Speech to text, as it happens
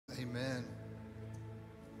Amen.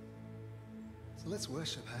 So let's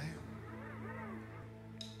worship, hey?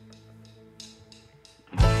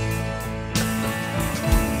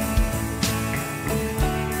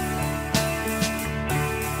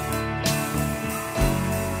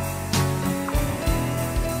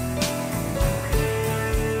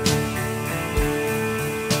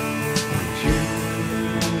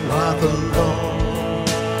 You are the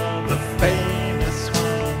Lord, the famous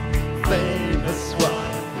one.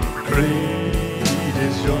 Great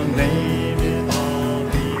is your name in all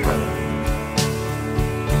the earth.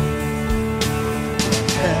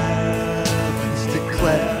 Heavens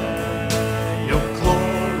declare your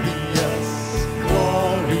glorious,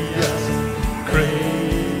 glorious.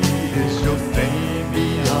 Great is your fame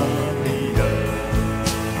beyond the earth.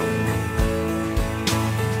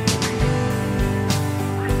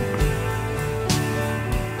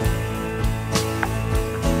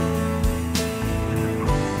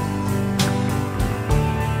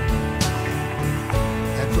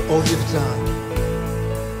 All you've done,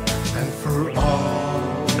 And for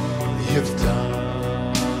all you've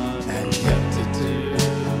done and yet to do,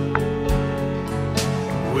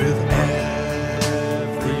 with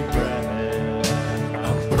every breath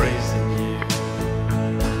I'm praising you.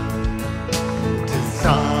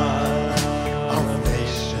 Desire of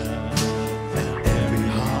nations and every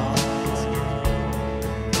heart,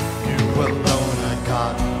 you alone are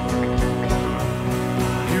God.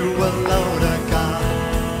 You alone are God.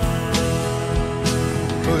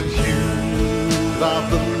 For you are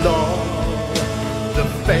the Lord, the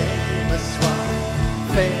famous one.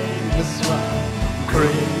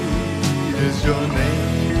 Great is your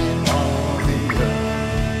name in all the earth.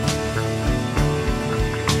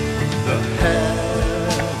 The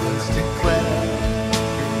heavens declare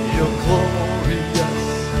your glorious,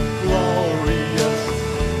 glorious.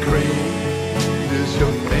 Great is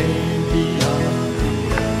your name beyond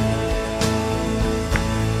the earth.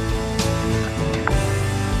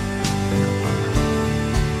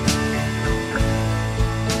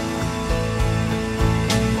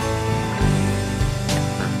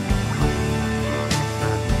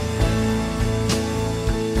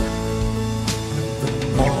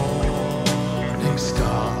 Morning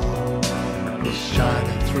star is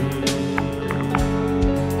shining through,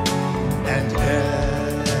 and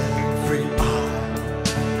every eye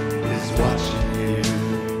is watching you,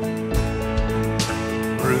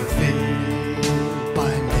 revealed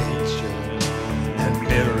by nature and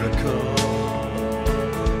miracle.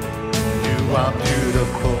 You are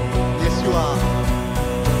beautiful, yes you are.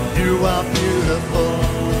 You are beautiful.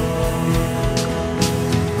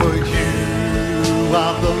 For you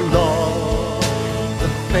are the Lord, the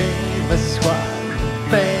famous one.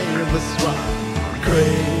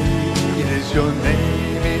 Great is your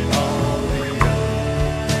name in all the earth.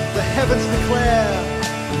 the heavens declare,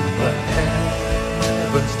 The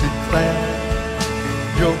heavens declare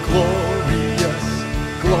your glorious,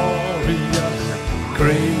 glorious.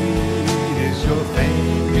 Great is your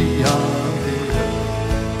fame beyond the earth.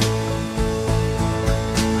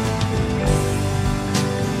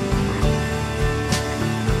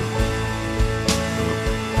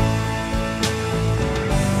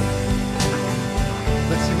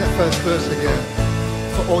 let's sing that first verse again.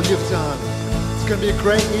 For all you've done, it's going to be a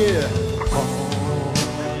great year. All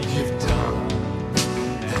you've done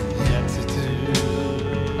and yet to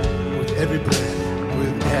do, With every breath,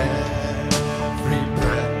 with every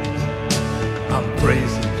breath I'm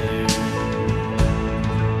praising you.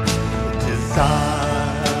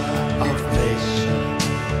 Desire of nation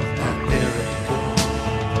and miracle.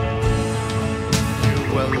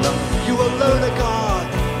 You alone are God.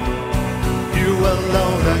 You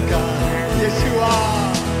alone are God. Yes you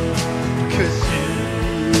are. 'Cause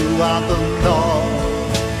you are the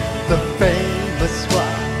Lord, the famous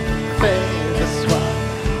one.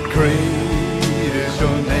 Great is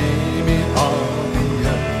your name in all the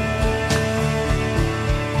earth.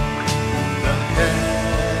 The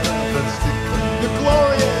heavens declare you're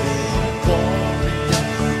glorious,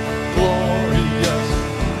 glorious.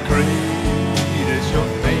 Great is your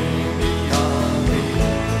name beyond the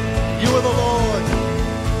earth. You are the Lord,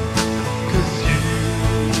 'cause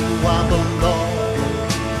you are the Lord,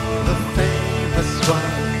 the famous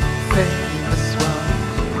one.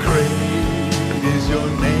 Great is your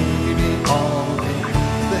name in all the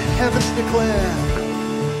earth. the heavens declare,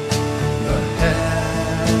 The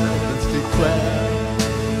heavens declare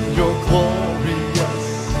your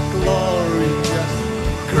glorious,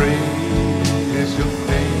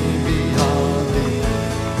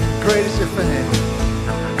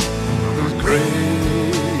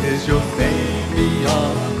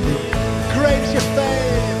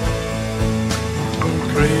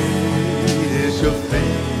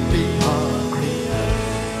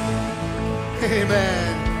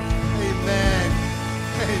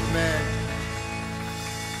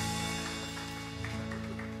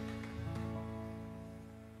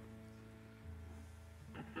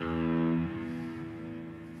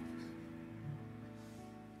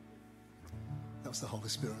 was the Holy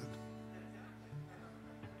Spirit.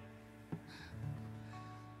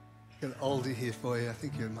 Got an oldie here for you. I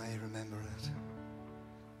think you may remember it.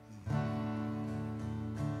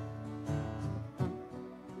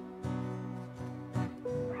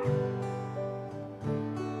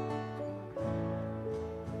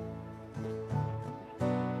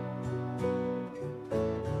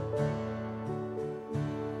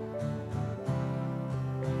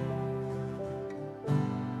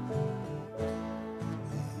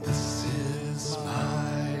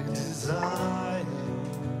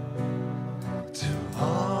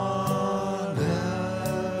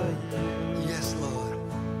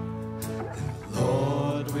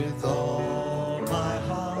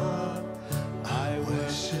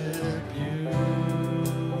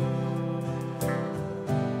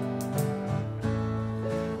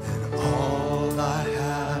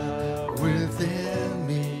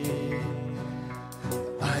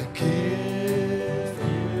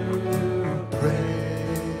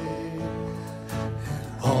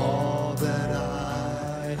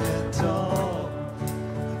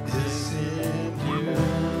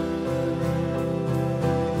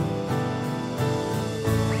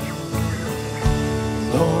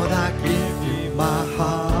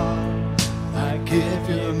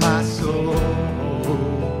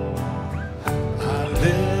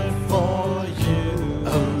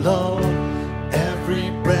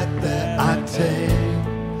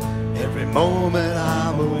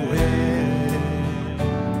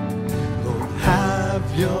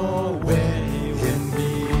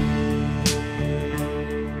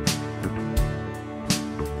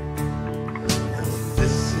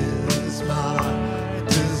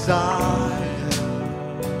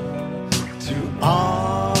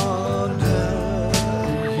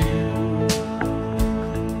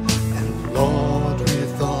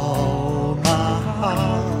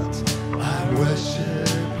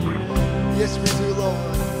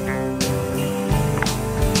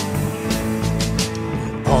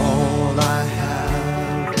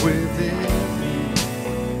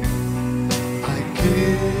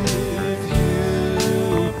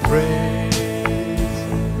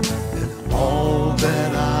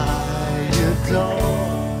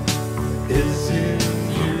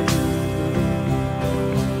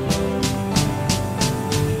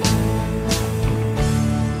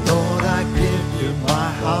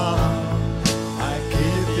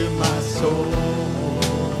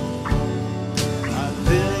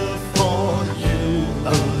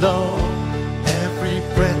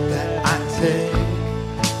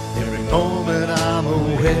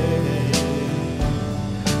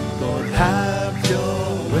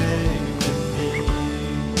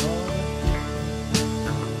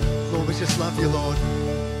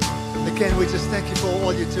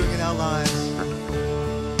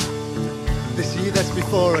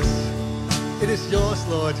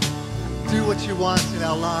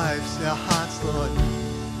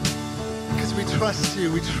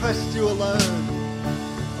 We trust you alone.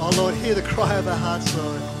 Oh Lord, hear the cry of our hearts,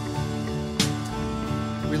 Lord.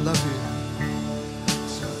 We love you.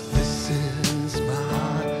 So this is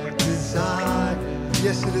my desire.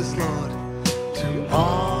 Yes, it is, Lord. To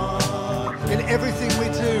honor in everything we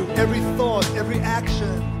do, every thought, every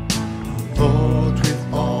action. Lord,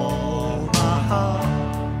 with all my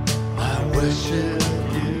heart, I worship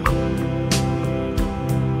you.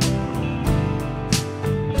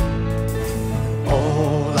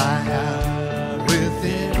 All I have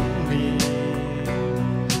within me,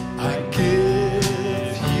 I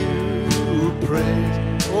give you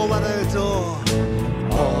praise. All that I adore,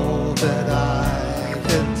 all that I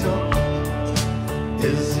adore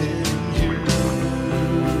is in you.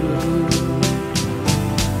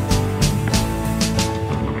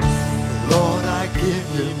 Lord, I give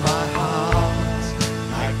you my heart,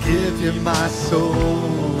 I give you my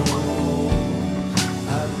soul.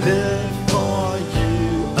 I live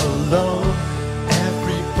alone,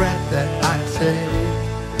 every breath that I take,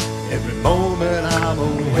 every moment I'm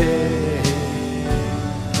awake.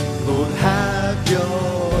 Lord, have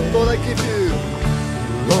your, Lord, I give you,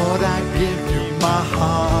 Lord, I give you my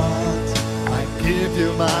heart, I give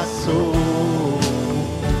you my soul.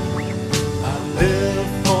 I live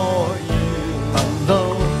for you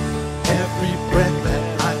alone, every breath that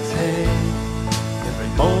I take,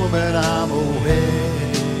 every moment I'm awake.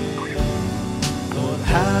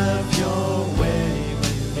 Have your way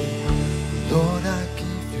with me. Lord, I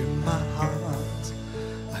give you my heart,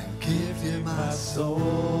 I give you my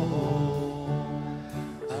soul.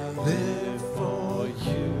 I live for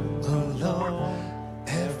you alone,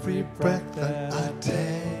 every breath that I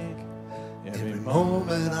take, every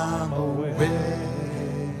moment I'm awake.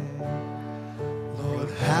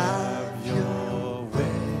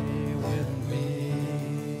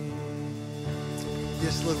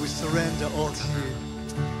 Yes, Lord, we surrender all to you.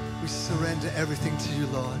 We surrender everything to you,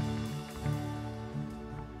 Lord.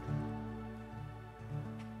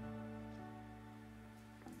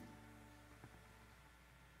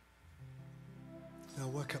 I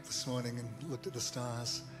woke up this morning and looked at the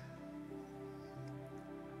stars.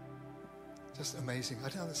 Just amazing. I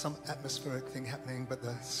don't know, there's some atmospheric thing happening, but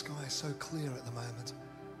the sky is so clear at the moment.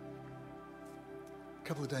 A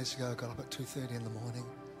couple of days ago, I got up at 2:30 in the morning.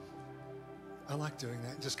 I like doing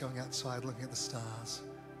that, just going outside, looking at the stars.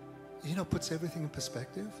 You know, it puts everything in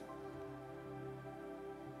perspective.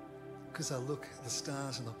 Because I look at the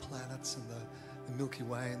stars and the planets and the Milky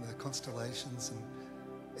Way and the constellations, and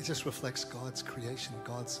it just reflects God's creation,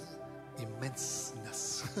 God's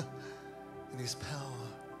immenseness and His power.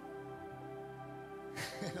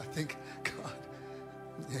 And I think, God,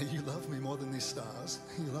 yeah, you love me more than these stars.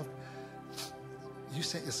 You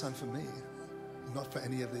sent your Son for me, not for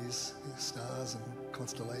any of these stars and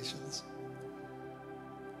constellations.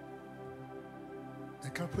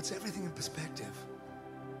 And God puts everything in perspective.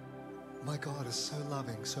 My God is so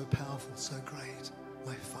loving, so powerful, so great.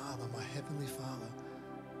 My Father, my Heavenly Father,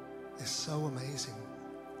 is so amazing.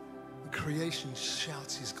 Creation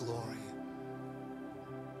shouts His glory.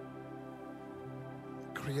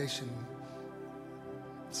 Creation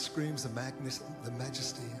screams the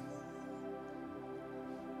majesty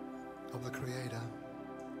of the Creator.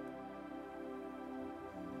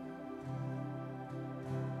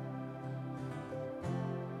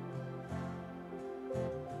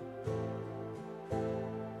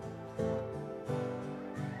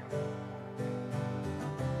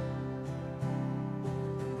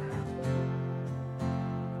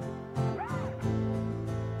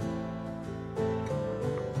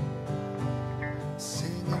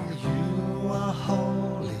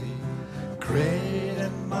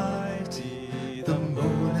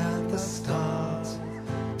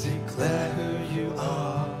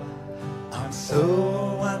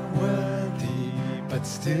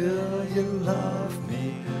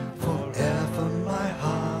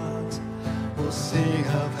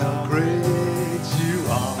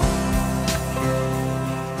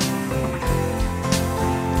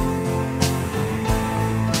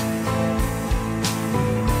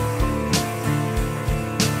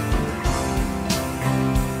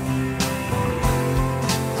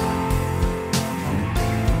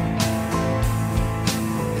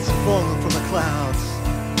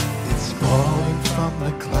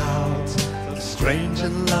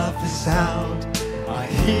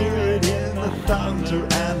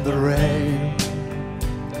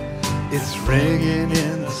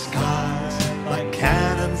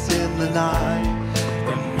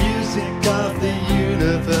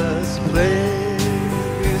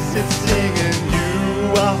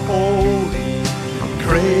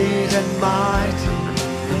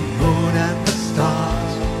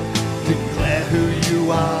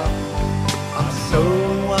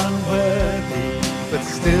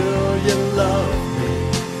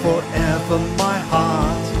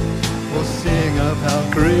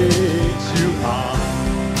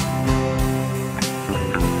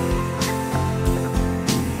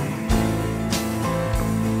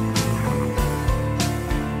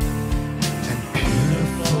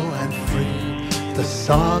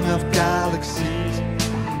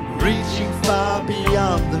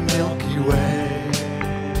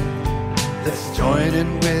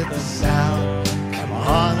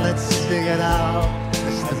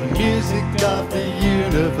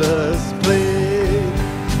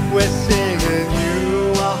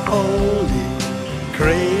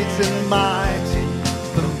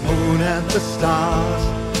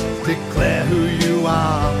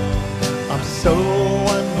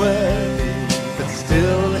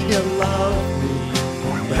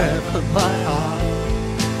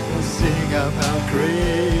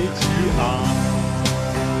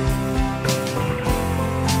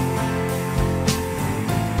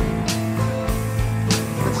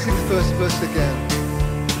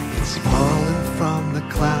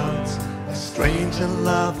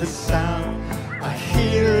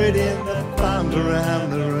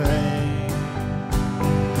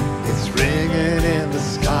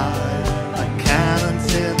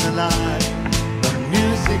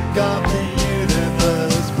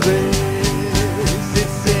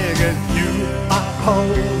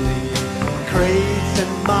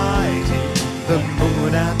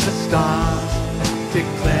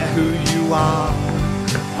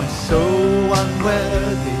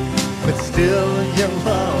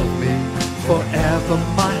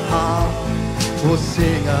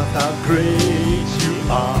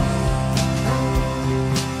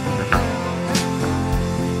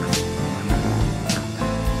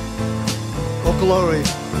 glory.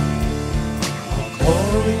 All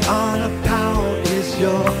glory, honor, power is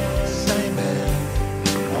yours. Amen.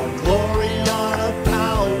 All glory, honor,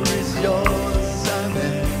 power is yours.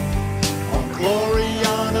 Amen. All glory,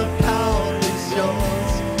 honor, power is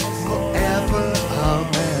yours forever.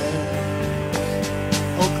 Amen.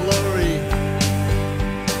 All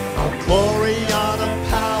glory, honor,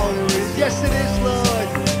 power is, yes it is, Lord.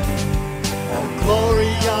 All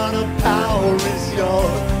glory, honor, power is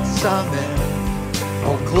yours. Amen.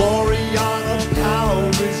 All glory, honor, power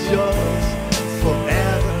is yours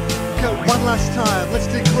forever. Okay, one last time. Let's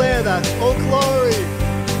declare that. All glory,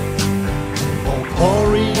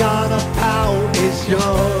 honor, power is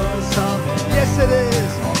yours. Amen. Yes, it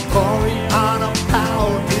is. All glory, honor,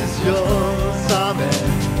 power is yours. Amen.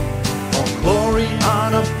 All glory,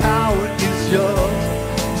 honor, power is yours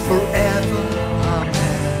forever.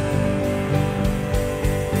 Amen.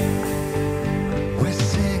 We're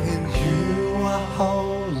singing, you are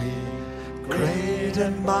holy, great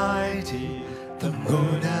and mighty. The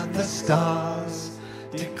moon and the stars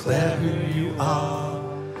declare who you are.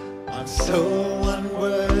 I'm so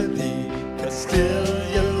unworthy, but still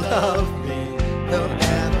you love me.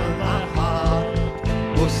 Forever my heart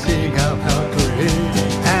will sing of how great.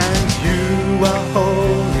 And you are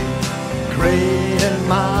holy, great and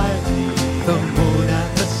mighty. The moon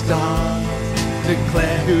and the stars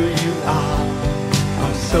declare who you are.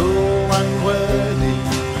 I'm so unworthy,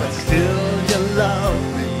 but still you love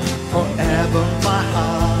me. Forever my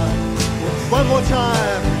heart. One more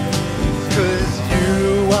time. 'Cause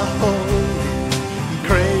you are holy,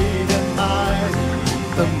 great and mighty.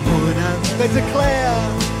 The moon and they declare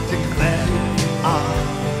who you are.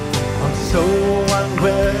 I'm so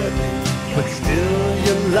unworthy, but still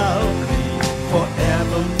you love me.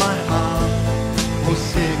 Forever my heart will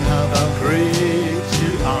sing of how great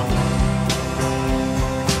you are.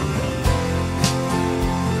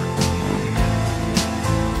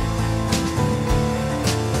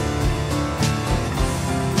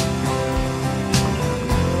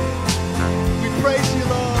 We praise you,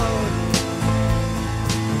 Lord,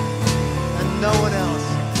 and no one else.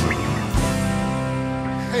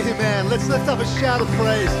 Amen. Let's lift up a shout of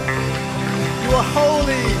praise. You are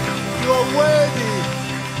holy. You are worthy.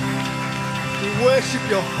 We worship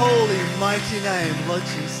your holy, mighty name, Lord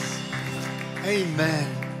Jesus. Amen.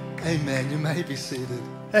 Amen. You may be seated.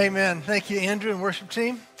 Amen. Thank you, Andrew and worship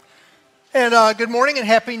team. And good morning and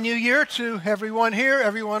Happy New Year to everyone here,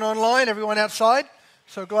 everyone online, everyone outside.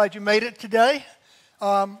 So glad you made it today.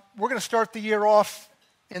 We're going to start the year off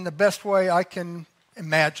in the best way I can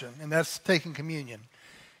imagine, and that's taking communion.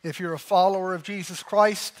 If you're a follower of Jesus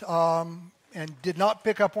Christ and did not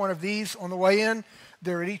pick up one of these on the way in,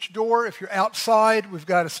 they're at each door. If you're outside, we've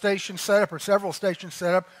got a station set up, or several stations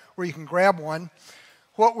set up, where you can grab one.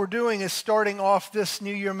 What we're doing is starting off this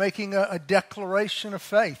new year making a declaration of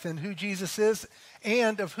faith in who Jesus is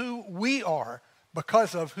and of who we are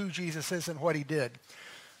because of who Jesus is and what he did.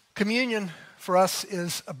 Communion for us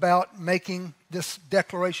is about making this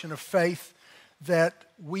declaration of faith that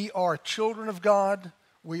we are children of God,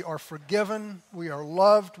 we are forgiven, we are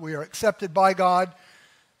loved, we are accepted by God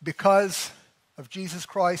because of Jesus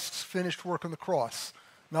Christ's finished work on the cross,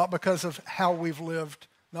 not because of how we've lived,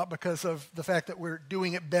 not because of the fact that we're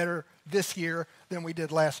doing it better this year than we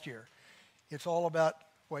did last year. It's all about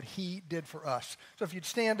what he did for us. So if you'd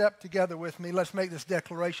stand up together with me, let's make this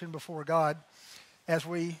declaration before God as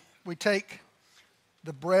we take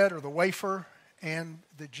the bread or the wafer and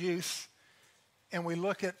the juice and we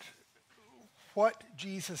look at what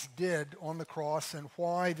Jesus did on the cross and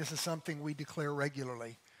why this is something we declare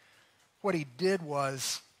regularly. What he did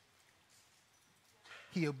was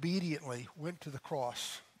he obediently went to the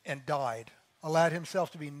cross and died, allowed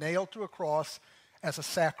himself to be nailed to a cross as a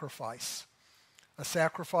sacrifice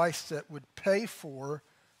that would pay for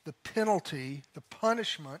the penalty, the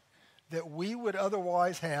punishment that we would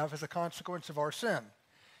otherwise have as a consequence of our sin.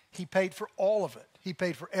 He paid for all of it. He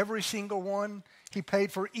paid for every single one. He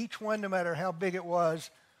paid for each one, no matter how big it was,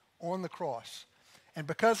 on the cross. And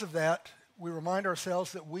because of that, we remind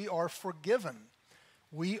ourselves that we are forgiven.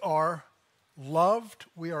 We are loved.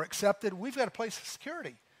 We are accepted. We've got a place of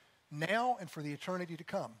security now and for the eternity to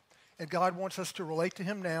come. And God wants us to relate to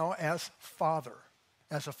him now as Father,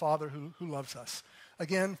 as a Father who loves us.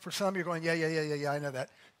 Again, for some, you're going, yeah, I know that.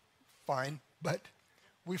 Fine, but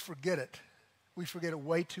we forget it. We forget it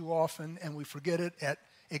way too often, and we forget it at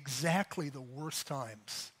exactly the worst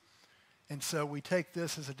times. And so we take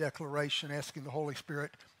this as a declaration, asking the Holy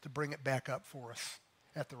Spirit to bring it back up for us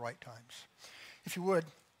at the right times. If you would,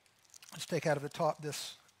 let's take out of the top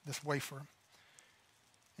this wafer.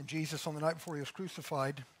 And Jesus, on the night before he was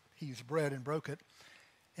crucified, he used bread and broke it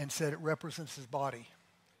and said it represents his body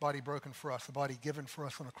broken for us, a body given for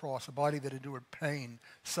us on the cross, a body that endured pain,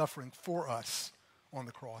 suffering for us on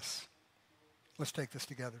the cross. Let's take this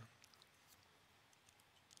together.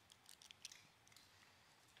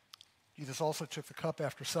 Jesus also took the cup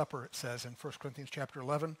after supper, it says in 1 Corinthians chapter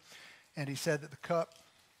 11, and he said that the cup,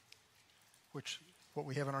 which what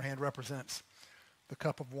we have in our hand represents, the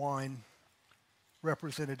cup of wine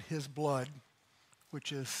represented his blood,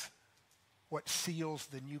 which is what seals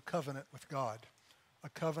the new covenant with God, a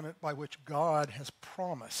covenant by which God has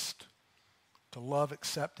promised to love,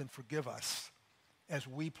 accept, and forgive us as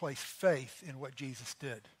we place faith in what Jesus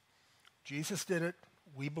did. Jesus did it,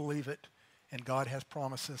 we believe it, and God has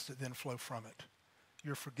promises that then flow from it.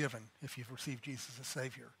 You're forgiven if you've received Jesus as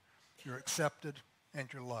Savior. You're accepted and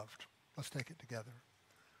you're loved. Let's take it together.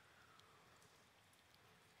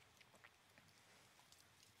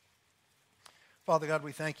 Father God,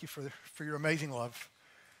 we thank you for your amazing love,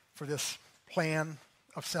 for this plan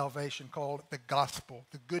of salvation called the gospel,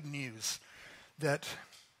 the good news, that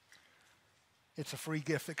it's a free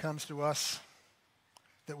gift that comes to us,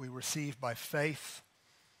 that we receive by faith,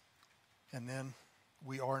 and then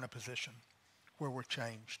we are in a position where we're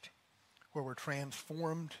changed, where we're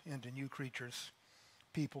transformed into new creatures,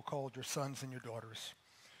 people called your sons and your daughters,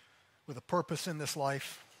 with a purpose in this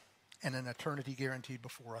life and an eternity guaranteed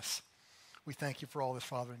before us. We thank you for all this,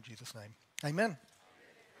 Father, in Jesus' name. Amen.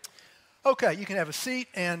 Okay, you can have a seat,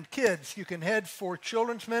 and kids, you can head for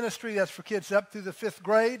children's ministry. That's for kids up through the 5th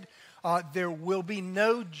grade. There will be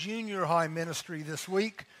no junior high ministry this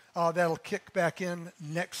week. That'll kick back in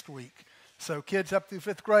next week. So kids up through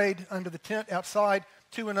 5th grade, under the tent outside,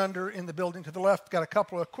 2 and under in the building to the left. Got a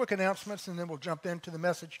couple of quick announcements, and then we'll jump into the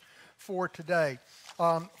message for today.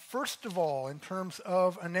 First of all, in terms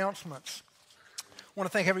of announcements, I want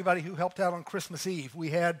to thank everybody who helped out on Christmas Eve.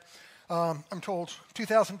 We had, I'm told,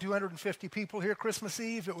 2,250 people here Christmas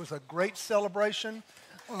Eve. It was a great celebration.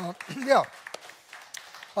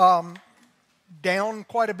 Down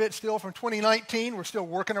quite a bit still from 2019. We're still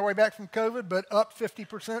working our way back from COVID, but up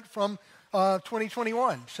 50% from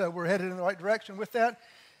 2021. So we're headed in the right direction with that.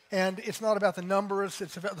 And it's not about the numbers.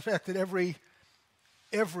 It's about the fact that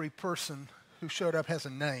every person who showed up has a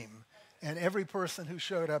name. And every person who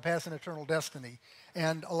showed up has an eternal destiny.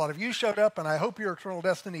 And a lot of you showed up, and I hope your eternal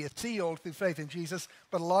destiny is sealed through faith in Jesus.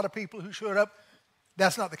 But a lot of people who showed up,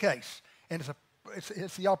 that's not the case. And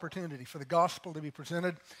it's the opportunity for the gospel to be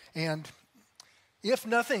presented. And if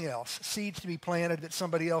nothing else, seeds to be planted that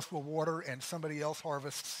somebody else will water and somebody else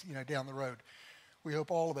harvests, down the road. We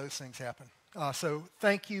hope all of those things happen. So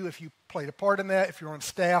thank you if you played a part in that. If you're on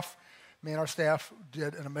staff, man, our staff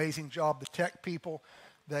did an amazing job. The tech people,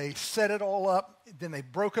 they set it all up, then they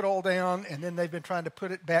broke it all down, and then they've been trying to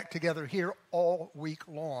put it back together here all week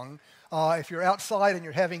long. If you're outside and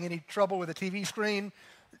you're having any trouble with a TV screen,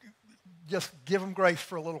 just give them grace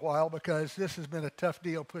for a little while, because this has been a tough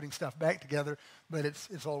deal putting stuff back together, but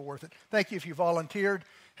it's all worth it. Thank you if you volunteered.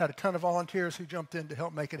 Had a ton of volunteers who jumped in to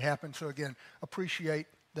help make it happen. So again, appreciate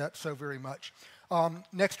that so very much.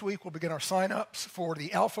 Next week, we'll begin our sign-ups for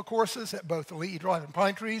the Alpha courses at both Lee Drive and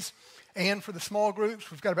Pine Trees, and for the small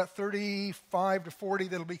groups. We've got about 35 to 40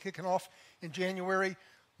 that'll be kicking off in January.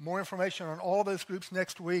 More information on all of those groups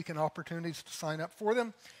next week and opportunities to sign up for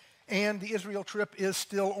them. And the Israel trip is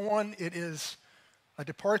still on. It is a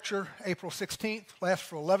departure April 16th, lasts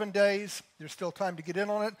for 11 days. There's still time to get in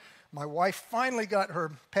on it. My wife finally got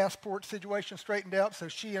her passport situation straightened out, so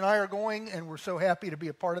she and I are going, and we're so happy to be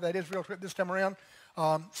a part of that Israel trip this time around.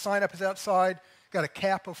 Sign up is outside. Got a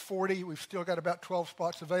cap of 40. We've still got about 12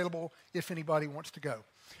 spots available if anybody wants to go.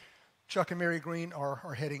 Chuck and Mary Green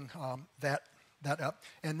are heading that up.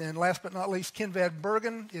 And then last but not least, Ken Van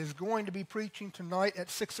Bergen is going to be preaching tonight at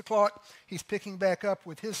 6 o'clock. He's picking back up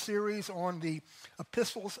with his series on the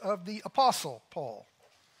epistles of the Apostle Paul.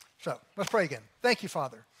 So let's pray again. Thank you,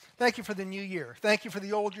 Father. Thank you for the new year. Thank you for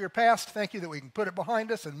the old year past. Thank you that we can put it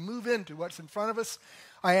behind us and move into what's in front of us.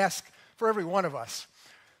 I ask for every one of us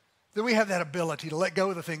that we have that ability to let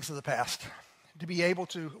go of the things of the past, to be able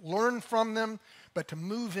to learn from them, but to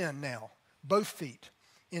move in now, both feet,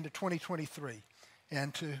 into 2023,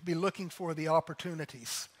 and to be looking for the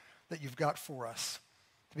opportunities that you've got for us,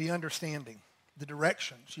 to be understanding the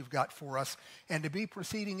directions you've got for us, and to be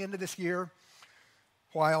proceeding into this year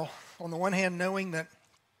while, on the one hand, knowing that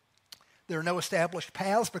there are no established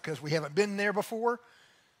paths because we haven't been there before.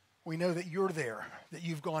 We know that you're there, that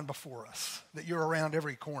you've gone before us, that you're around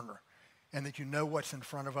every corner, and that you know what's in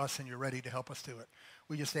front of us and you're ready to help us do it.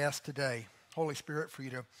 We just ask today, Holy Spirit, for you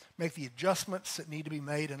to make the adjustments that need to be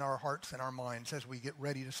made in our hearts and our minds as we get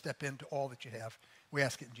ready to step into all that you have. We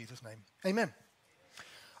ask it in Jesus' name. Amen.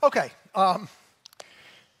 Okay.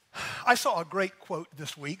 I saw a great quote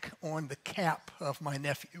this week on the cap of my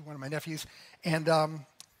nephew, one of my nephews, and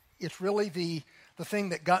it's really the thing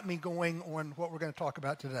that got me going on what we're going to talk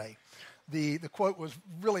about today. The quote was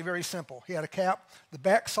really very simple. He had a cap. The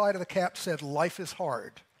back side of the cap said, "Life is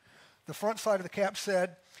hard." The front side of the cap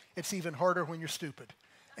said, "It's even harder when you're stupid."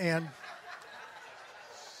 And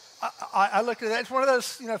I looked at that. It's one of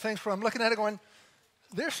those things where I'm looking at it going,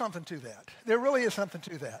 there's something to that. There really is something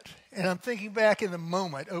to that. And I'm thinking back in the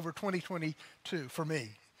moment over 2022 for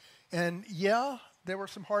me. And yeah, there were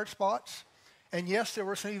some hard spots. And yes, there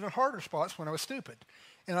were some even harder spots when I was stupid.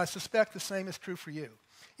 And I suspect the same is true for you.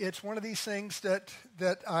 It's one of these things that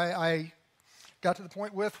I got to the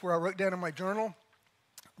point with where I wrote down in my journal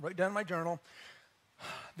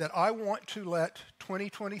that I want to let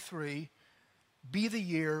 2023 be the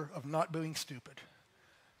year of not being stupid.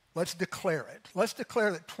 Let's declare it. Let's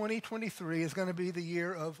declare that 2023 is going to be the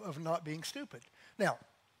year of not being stupid. Now,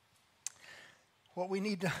 what we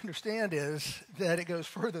need to understand is that it goes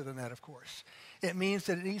further than that, of course. It means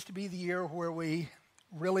that it needs to be the year where we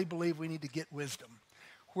really believe we need to get wisdom,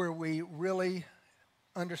 where we really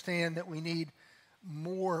understand that we need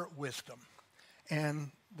more wisdom.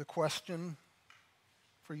 And the question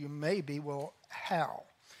for you may be, well, how?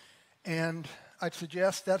 And I'd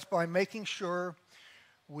suggest that's by making sure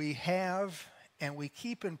we have and we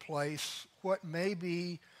keep in place what may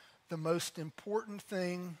be the most important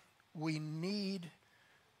thing we need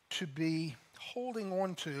to be holding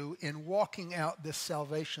on to in walking out this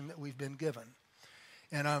salvation that we've been given.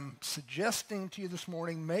 And I'm suggesting to you this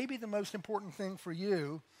morning, maybe the most important thing for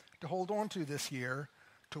you to hold on to this year,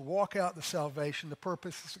 to walk out the salvation, the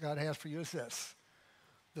purpose that God has for you is this: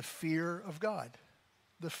 the fear of God.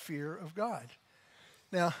 The fear of God.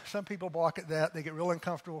 Now, some people balk at that. They get real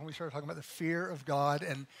uncomfortable when we start talking about the fear of God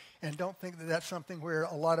and don't think that that's something where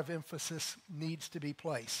a lot of emphasis needs to be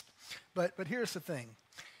placed. But here's the thing.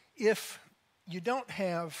 If you don't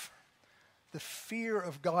have the fear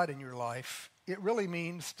of God in your life, it really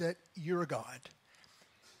means that you're God.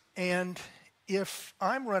 And if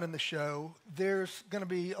I'm running the show, there's going to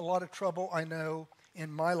be a lot of trouble, I know,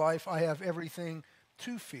 in my life. I have everything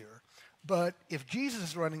to fear. But if Jesus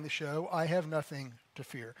is running the show, I have nothing to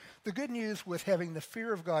fear. The good news with having the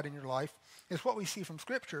fear of God in your life is what we see from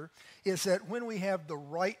Scripture is that when we have the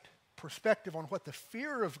right perspective on what the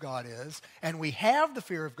fear of God is, and we have the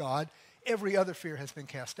fear of God, every other fear has been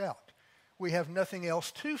cast out. We have nothing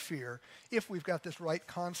else to fear if we've got this right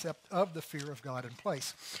concept of the fear of God in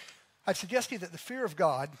place. I'd suggest to you that the fear of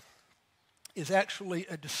God is actually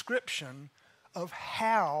a description of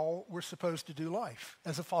how we're supposed to do life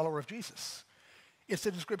as a follower of Jesus. It's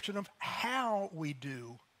a description of how we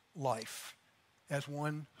do life as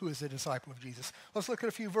one who is a disciple of Jesus. Let's look at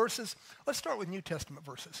a few verses. Let's start with New Testament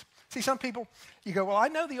verses. See, some people, you go, well, I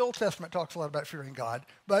know the Old Testament talks a lot about fearing God,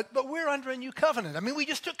 but we're under a new covenant. I mean, we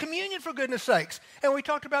just took communion, for goodness sakes, and we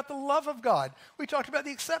talked about the love of God. We talked about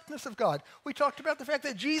the acceptance of God. We talked about the fact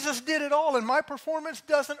that Jesus did it all, and my performance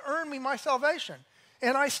doesn't earn me my salvation.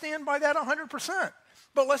 And I stand by that 100%.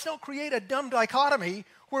 But let's don't create a dumb dichotomy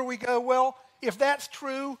where we go, well, if that's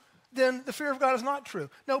true, then the fear of God is not true.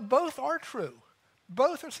 No, both are true.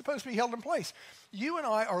 Both are supposed to be held in place. You and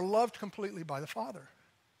I are loved completely by the Father,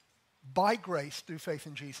 by grace through faith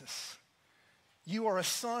in Jesus. You are a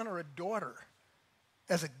son or a daughter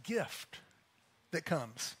as a gift that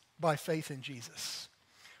comes by faith in Jesus.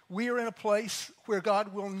 We are in a place where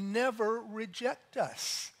God will never reject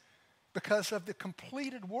us because of the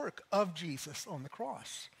completed work of Jesus on the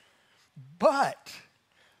cross. But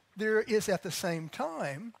there is at the same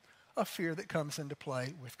time a fear that comes into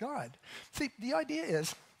play with God. See, the idea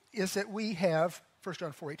is that we have, 1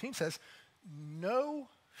 John 4:18 says, no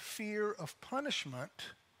fear of punishment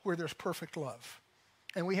where there's perfect love.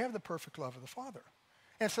 And we have the perfect love of the Father.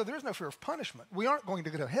 And so there's no fear of punishment. We aren't going to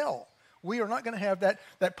go to hell. We are not going to have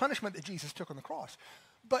that punishment that Jesus took on the cross.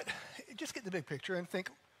 But just get the big picture and think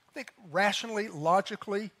rationally,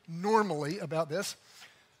 logically, normally about this.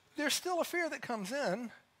 There's still a fear that comes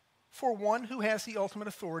in for one who has the ultimate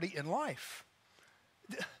authority in life.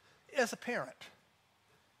 As a parent,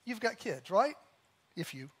 you've got kids, right?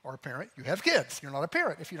 If you are a parent, you have kids. You're not a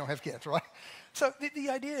parent if you don't have kids, right? So the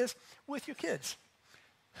idea is, with your kids,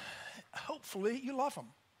 hopefully you love them.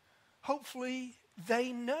 Hopefully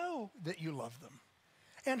they know that you love them.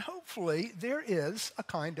 And hopefully there is a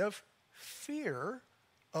kind of fear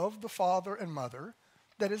of the father and mother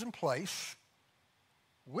that is in place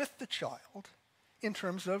with the child in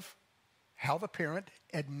terms of how the parent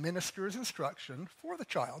administers instruction for the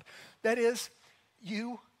child. That is,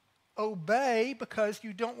 you obey because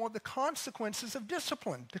you don't want the consequences of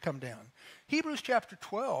discipline to come down. Hebrews chapter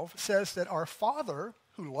 12 says that our Father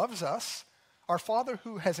who loves us, our Father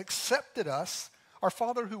who has accepted us, our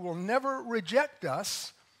Father who will never reject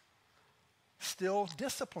us, still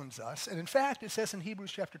disciplines us. And in fact, it says in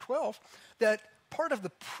Hebrews chapter 12 that part of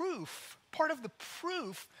the proof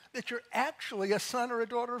that you're actually a son or a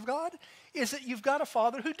daughter of God is that you've got a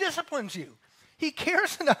Father who disciplines you. He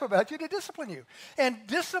cares enough about you to discipline you. And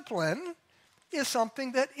discipline is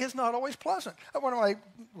something that is not always pleasant.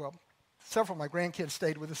 Several of my grandkids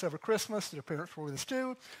stayed with us over Christmas. Their parents were with us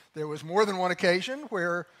too. There was more than one occasion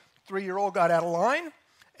where 3-year-old got out of line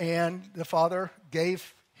and the father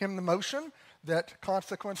gave him the motion that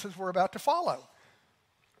consequences were about to follow.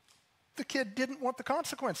 The kid didn't want the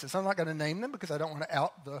consequences. I'm not going to name them because I don't want to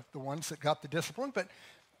out the ones that got the discipline, but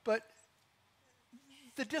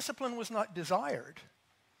the discipline was not desired.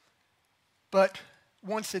 But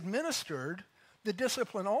once administered, the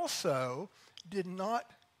discipline also did not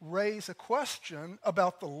raise a question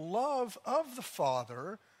about the love of the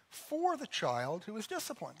father for the child who was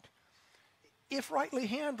disciplined. If rightly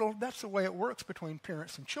handled, that's the way it works between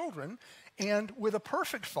parents and children. And with a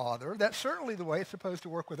perfect father, that's certainly the way it's supposed to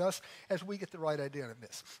work with us as we get the right idea of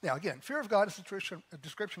this. Now, again, fear of God is a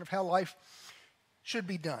description of how life should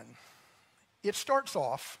be done. It starts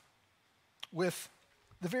off with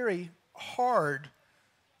the very hard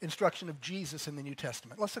instruction of Jesus in the New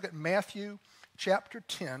Testament. Let's look at Matthew chapter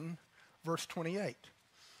 10, verse 28.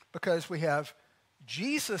 Because we have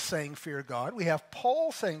Jesus saying fear God, we have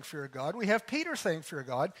Paul saying fear God, we have Peter saying fear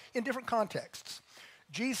God in different contexts.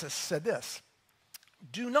 Jesus said this,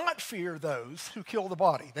 "Do not fear those who kill the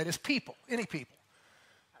body," that is people, any people.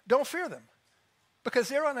 Don't fear them, because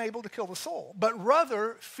they're unable to kill the soul, but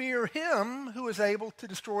rather fear him who is able to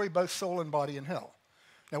destroy both soul and body in hell.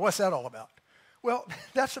 Now, what's that all about? Well,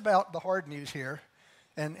 that's about the hard news here,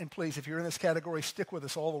 and please, if you're in this category, stick with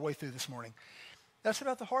us all the way through this morning. That's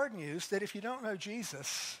about the hard news that if you don't know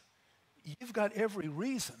Jesus, you've got every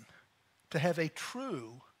reason to have a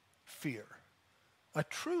true fear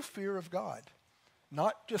of God,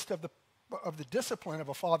 not just of the discipline of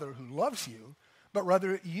a father who loves you, but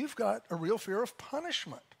rather you've got a real fear of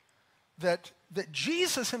punishment that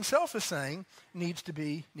Jesus himself is saying needs to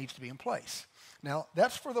be in place. Now,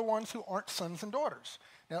 that's for the ones who aren't sons and daughters.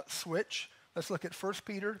 Now, let's look at 1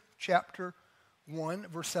 Peter chapter 1,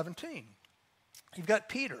 verse 17. You've got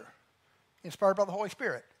Peter, inspired by the Holy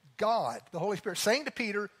Spirit. God, the Holy Spirit, saying to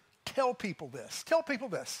Peter, tell people this.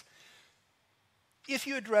 If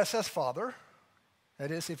you address as Father,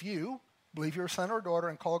 that is, if you believe you're a son or a daughter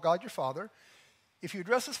and call God your Father, if you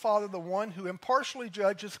address as Father the one who impartially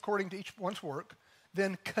judges according to each one's work,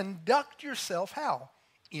 then conduct yourself how?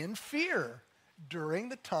 In fear during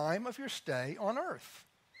the time of your stay on earth.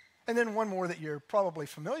 And then one more that you're probably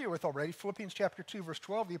familiar with already, Philippians chapter 2, verse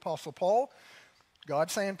 12, the Apostle Paul.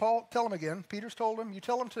 God saying, Paul, tell him again. Peter's told him, you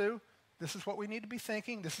tell him too. This is what we need to be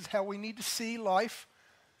thinking. This is how we need to see life.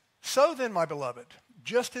 So then, my beloved,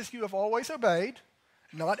 just as you have always obeyed,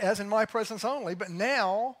 not as in my presence only, but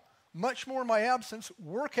now, much more in my absence,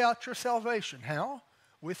 work out your salvation. How?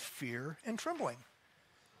 With fear and trembling.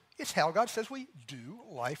 It's how God says we do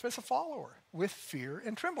life as a follower, with fear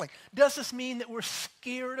and trembling. Does this mean that we're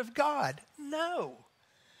scared of God? No.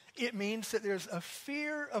 It means that there's a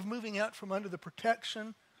fear of moving out from under the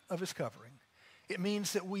protection of his covering. It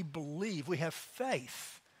means that we believe, we have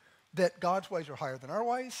faith that God's ways are higher than our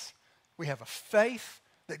ways. We have a faith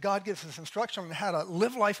that God gives us instruction on how to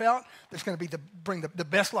live life out that's going to bring the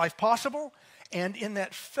best life possible. And in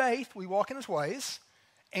that faith, we walk in his ways,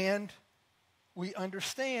 and we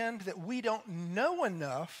understand that we don't know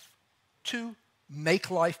enough to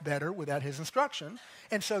make life better without his instruction.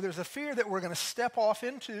 And so there's a fear that we're going to step off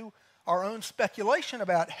into our own speculation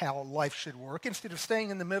about how life should work instead of staying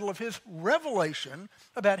in the middle of his revelation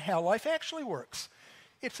about how life actually works.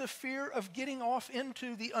 It's a fear of getting off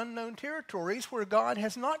into the unknown territories where God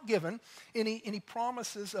has not given any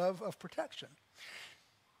promises of protection.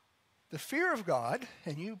 The fear of God,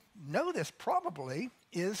 and you know this probably,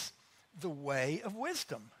 is the way of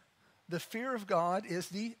wisdom. The fear of God is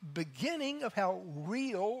the beginning of how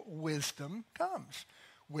real wisdom comes.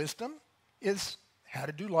 Wisdom is how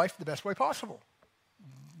to do life the best way possible.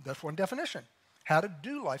 That's one definition. How to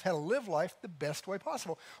do life, how to live life the best way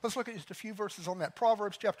possible. Let's look at just a few verses on that.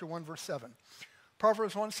 Proverbs chapter 1, verse 7.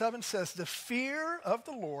 Proverbs 1:7 says, the fear of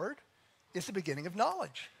the Lord is the beginning of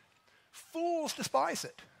knowledge. Fools despise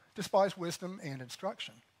it, despise wisdom and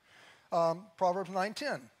instruction. Proverbs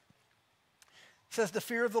 9:10 says the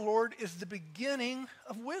fear of the Lord is the beginning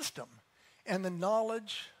of wisdom, and the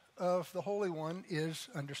knowledge of the Holy One is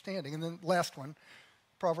understanding. And then last one,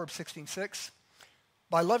 Proverbs 16:6.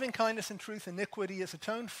 By loving kindness and truth, iniquity is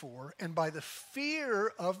atoned for, and by the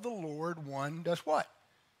fear of the Lord one does what?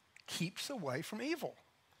 Keeps away from evil.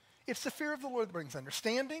 It's the fear of the Lord that brings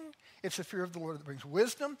understanding. It's the fear of the Lord that brings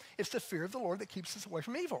wisdom. It's the fear of the Lord that keeps us away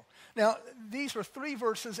from evil. Now, these are 3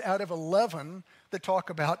 verses out of 11 that talk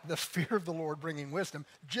about the fear of the Lord bringing wisdom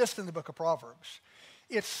just in the book of Proverbs.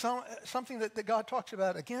 It's something that God talks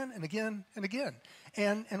about again and again and again.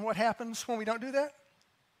 And what happens when we don't do that?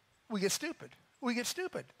 We get stupid. We get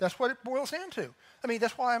stupid. That's what it boils down to. I mean,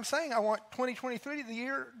 that's why I'm saying I want 2023 the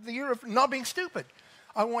year of not being stupid.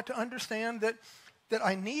 I want to understand that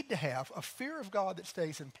I need to have a fear of God that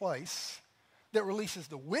stays in place, that releases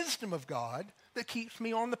the wisdom of God, that keeps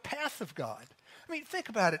me on the path of God. I mean, think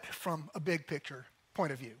about it from a big picture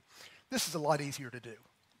point of view. This is a lot easier to do.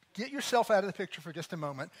 Get yourself out of the picture for just a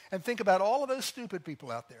moment and think about all of those stupid people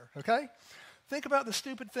out there, okay? Think about the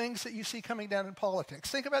stupid things that you see coming down in politics.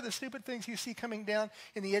 Think about the stupid things you see coming down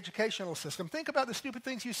in the educational system. Think about the stupid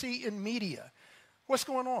things you see in media. What's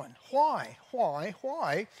going on? Why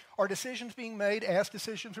are decisions being made as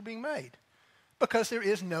decisions are being made? Because there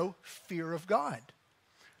is no fear of God.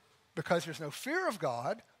 Because there's no fear of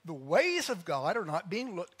God, the ways of God are not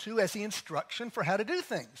being looked to as the instruction for how to do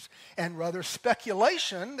things. And rather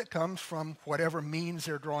speculation that comes from whatever means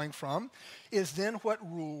they're drawing from is then what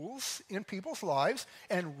rules in people's lives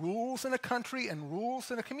and rules in a country and rules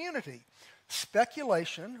in a community.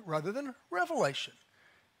 Speculation rather than revelation.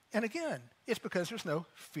 And again, it's because there's no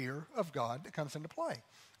fear of God that comes into play.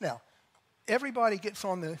 Now, everybody gets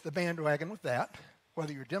on the bandwagon with that,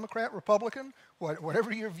 whether you're Democrat, Republican,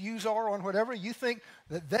 whatever your views are on whatever, you think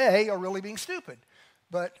that they are really being stupid.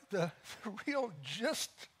 But the real gist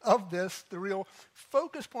of this, the real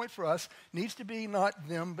focus point for us needs to be not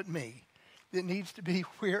them but me. It needs to be,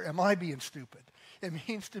 where am I being stupid? It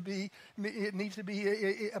needs to be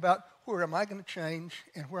about where am I going to change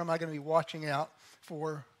and where am I going to be watching out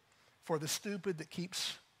for the stupid that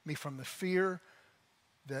keeps me from the fear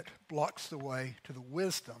that blocks the way to the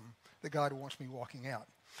wisdom that God wants me walking out.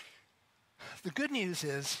 The good news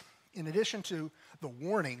is, in addition to the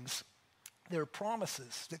warnings, there are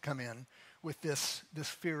promises that come in with this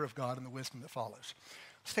fear of God and the wisdom that follows.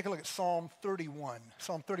 Let's take a look at Psalm 31,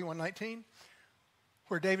 Psalm 31:19,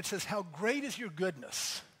 where David says, how great is your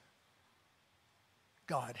goodness,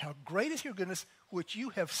 God, how great is your goodness, which you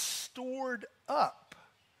have stored up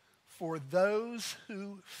for those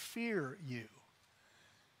who fear you,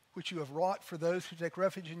 which you have wrought for those who take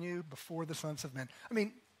refuge in you before the sons of men. I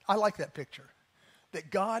mean, I like that picture, that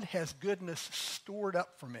God has goodness stored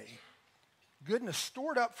up for me. Goodness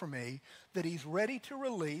stored up for me that he's ready to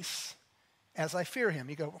release as I fear him.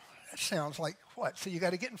 You go, that sounds like what? So you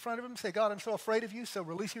got to get in front of him and say, God, I'm so afraid of you, so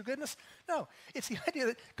release your goodness? No, it's the idea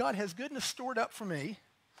that God has goodness stored up for me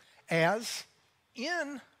as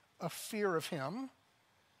in a fear of him,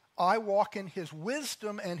 I walk in his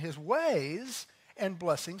wisdom and his ways, and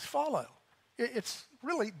blessings follow. It's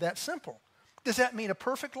really that simple. Does that mean a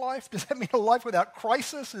perfect life? Does that mean a life without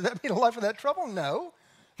crisis? Does that mean a life without trouble? No,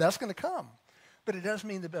 that's going to come. But it does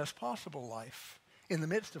mean the best possible life in the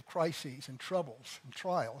midst of crises and troubles and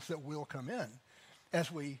trials that will come in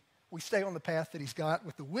as we stay on the path that he's got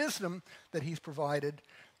with the wisdom that he's provided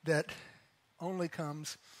that only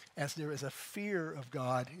comes as there is a fear of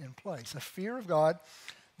God in place. A fear of God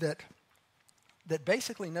that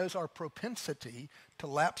basically knows our propensity to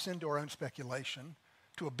lapse into our own speculation,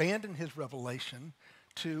 to abandon his revelation,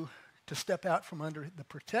 to step out from under the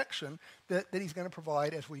protection that he's going to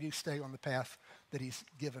provide as we do stay on the path that he's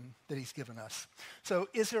given us. So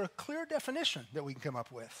is there a clear definition that we can come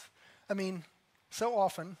up with? I mean, so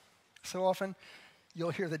often you'll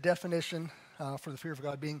hear the definition for the fear of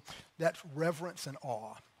God being that's reverence and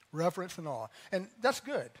awe. Reverence and awe. And that's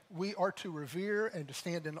good. We are to revere and to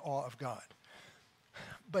stand in awe of God.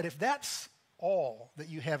 But if that's all that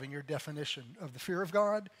you have in your definition of the fear of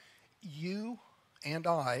God, you and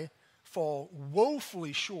I fall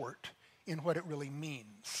woefully short in what it really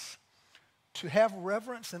means. To have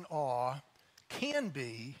reverence and awe can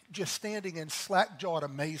be just standing in slack-jawed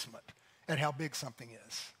amazement at how big something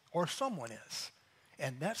is or someone is.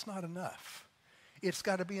 And that's not enough. It's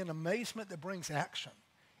got to be an amazement that brings action.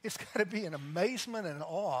 It's got to be an amazement and an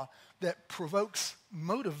awe that provokes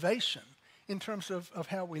motivation in terms of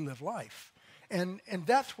how we live life. And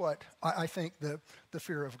that's what I think the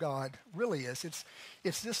fear of God really is.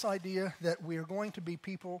 It's this idea that we are going to be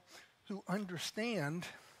people who understand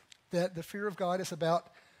that the fear of God is about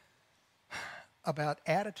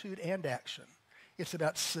attitude and action. It's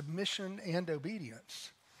about submission and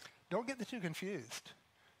obedience. Don't get the two confused.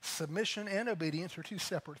 Submission and obedience are two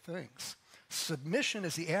separate things. Submission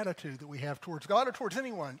is the attitude that we have towards God or towards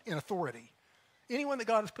anyone in authority. Anyone that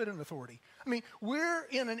God has put in authority. I mean, we're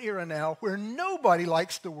in an era now where nobody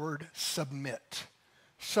likes the word submit.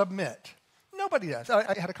 Submit. Nobody does.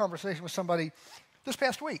 I had a conversation with somebody this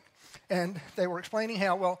past week, and they were explaining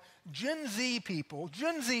how, well, Gen Z people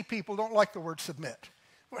don't like the word submit.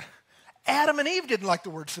 Adam and Eve didn't like the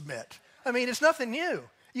word submit. I mean, it's nothing new.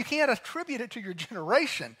 You can't attribute it to your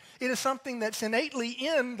generation. It is something that's innately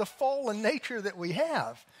in the fallen nature that we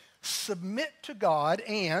have. Submit to God,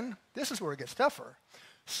 and this is where it gets tougher.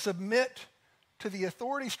 Submit to the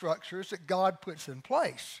authority structures that God puts in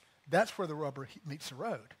place. That's where the rubber meets the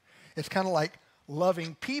road. It's kind of like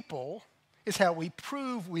loving people is how we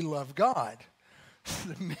prove we love God.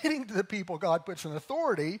 Submitting to the people God puts in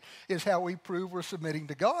authority is how we prove we're submitting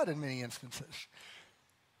to God in many instances.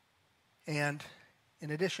 And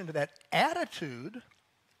in addition to that attitude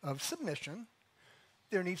of submission,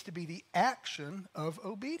 there needs to be the action of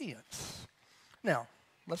obedience. Now,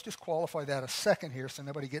 let's just qualify that a second here so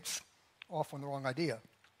nobody gets off on the wrong idea.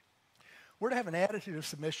 We're to have an attitude of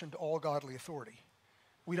submission to all godly authority.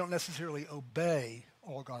 We don't necessarily obey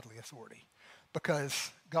all godly authority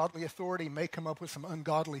because godly authority may come up with some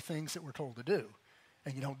ungodly things that we're told to do,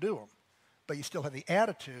 and you don't do them. But you still have the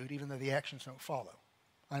attitude even though the actions don't follow.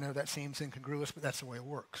 I know that seems incongruous, but that's the way it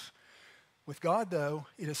works. With God, though,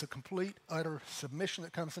 it is a complete, utter submission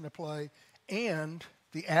that comes into play and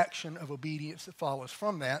the action of obedience that follows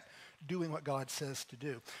from that, doing what God says to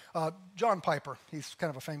do. John Piper, he's kind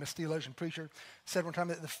of a famous theologian preacher, said one time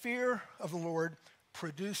that the fear of the Lord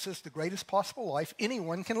produces the greatest possible life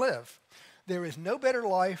anyone can live. There is no better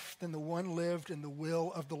life than the one lived in the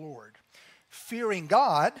will of the Lord. Fearing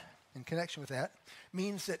God, in connection with that,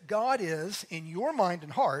 means that God is, in your mind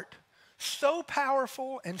and heart, so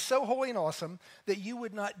powerful and so holy and awesome that you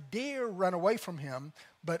would not dare run away from him,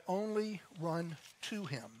 but only run to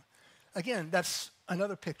him. Again, that's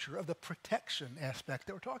another picture of the protection aspect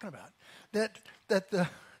that we're talking about. That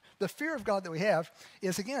the fear of God that we have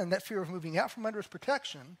is, again, that fear of moving out from under his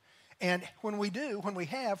protection. And when we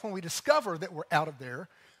discover that we're out of there,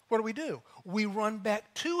 what do? We run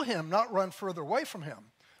back to him, not run further away from him.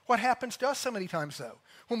 What happens to us so many times, though?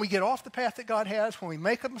 When we get off the path that God has, when we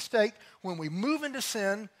make a mistake, when we move into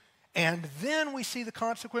sin, and then we see the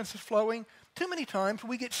consequences flowing, too many times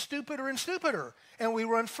we get stupider and stupider, and we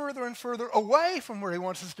run further and further away from where he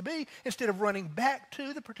wants us to be instead of running back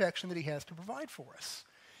to the protection that he has to provide for us.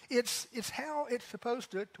 It's how it's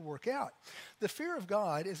supposed to work out. The fear of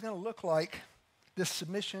God is going to look like this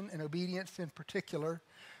submission and obedience in particular,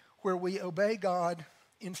 where we obey God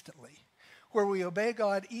instantly, where we obey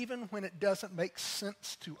God even when it doesn't make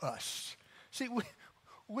sense to us. See,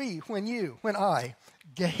 when I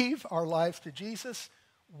gave our lives to Jesus,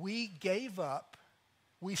 we gave up,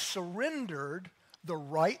 we surrendered the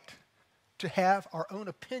right to have our own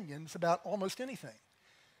opinions about almost anything.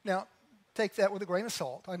 Now, take that with a grain of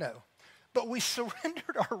salt, I know. But we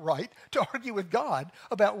surrendered our right to argue with God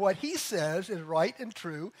about what he says is right and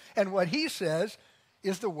true and what he says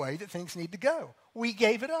is the way that things need to go. We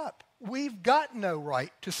gave it up. We've got no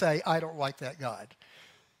right to say, I don't like that God.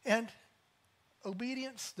 And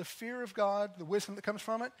obedience, the fear of God, the wisdom that comes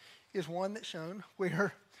from it, is one that's shown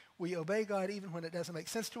where we obey God even when it doesn't make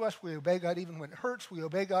sense to us. We obey God even when it hurts. We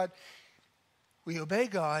obey God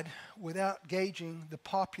without gauging the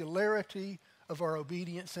popularity of our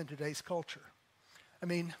obedience in today's culture. I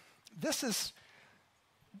mean, this is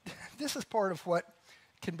part of what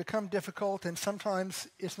can become difficult, and sometimes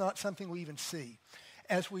it's not something we even see.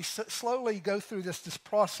 As we slowly go through this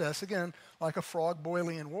process, again, like a frog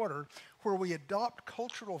boiling in water, where we adopt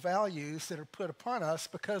cultural values that are put upon us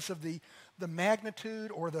because of the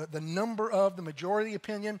magnitude or the number of the majority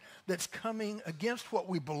opinion that's coming against what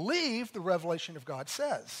we believe the revelation of God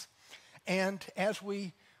says. And as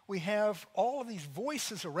we have all of these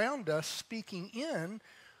voices around us speaking in,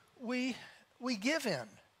 we give in.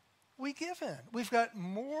 We give in. We've got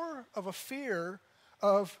more of a fear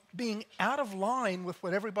of being out of line with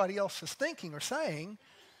what everybody else is thinking or saying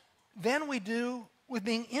than we do with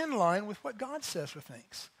being in line with what God says for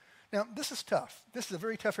things. Now, this is tough. This is a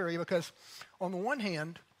very tough area because, on the one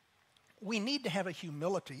hand, we need to have a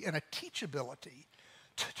humility and a teachability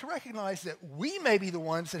to recognize that we may be the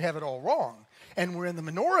ones that have it all wrong, and we're in the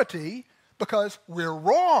minority because we're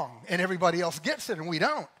wrong, and everybody else gets it, and we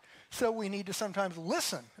don't. So we need to sometimes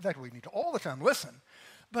listen. In fact, we need to all the time listen.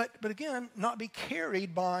 But again, not be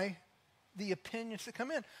carried by the opinions that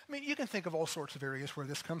come in. I mean, you can think of all sorts of areas where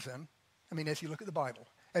this comes in. I mean, as you look at the Bible,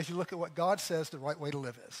 as you look at what God says the right way to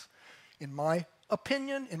live is. In my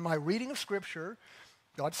opinion, in my reading of Scripture,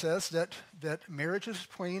 God says that marriage is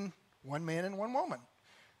between one man and one woman.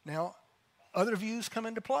 Now, other views come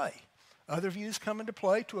into play. Other views come into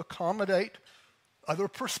play to accommodate other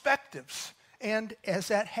perspectives. And as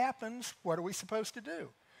that happens, what are we supposed to do?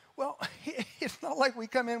 Well, it's not like we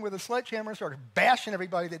come in with a sledgehammer and start bashing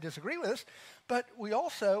everybody that disagree with us, but we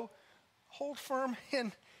also hold firm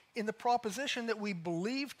in the proposition that we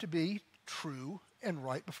believe to be true and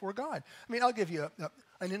right before God. I mean, I'll give you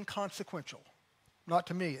an inconsequential, not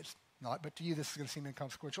to me, it's not, but to you this is going to seem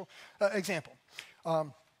inconsequential, example.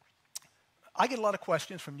 I get a lot of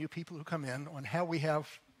questions from new people who come in on how we have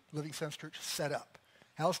Living Stones Church set up.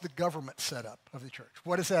 How's the government set up of the church?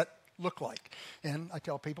 What does that look like? And I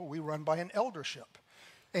tell people we run by an eldership.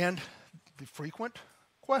 And the frequent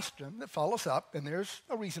question that follows up, and there's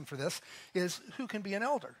a reason for this, is who can be an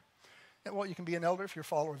elder? And, well, you can be an elder if you're a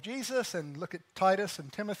follower of Jesus, and look at Titus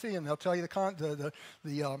and Timothy, and they'll tell you the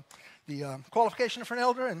qualification for an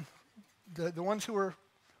elder, and the ones who are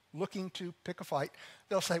looking to pick a fight,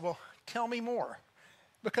 they'll say, well, tell me more.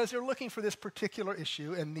 Because they're looking for this particular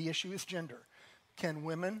issue, and the issue is gender. Can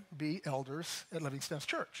women be elders at Living Stones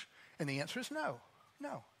Church? And the answer is no.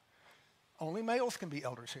 No. Only males can be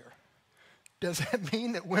elders here. Does that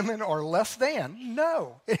mean that women are less than?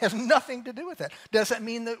 No. It has nothing to do with that. Does that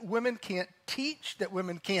mean that women can't teach, that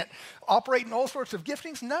women can't operate in all sorts of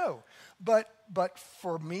giftings? No. But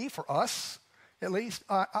for me, for us, at least,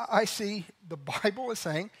 I see the Bible is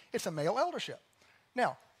saying it's a male eldership.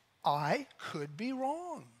 Now, I could be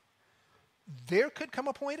wrong. There could come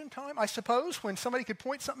a point in time, I suppose, when somebody could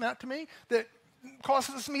point something out to me that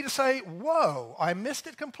causes me to say, whoa, I missed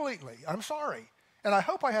it completely. I'm sorry. And I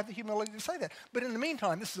hope I have the humility to say that. But in the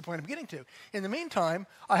meantime, this is the point I'm getting to. In the meantime,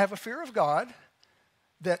 I have a fear of God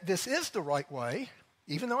that this is the right way,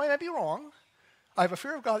 even though I may be wrong. I have a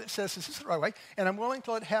fear of God that says this is the right way, and I'm willing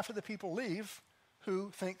to let half of the people leave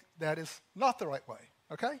who think that is not the right way.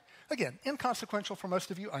 Okay? Again, inconsequential for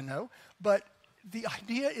most of you, I know, but the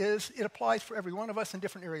idea is it applies for every one of us in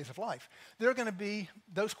different areas of life. There are going to be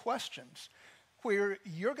those questions where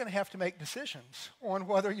you're going to have to make decisions on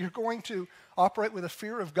whether you're going to operate with a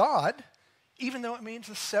fear of God, even though it means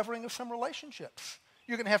the severing of some relationships.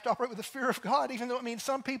 You're going to have to operate with a fear of God, even though it means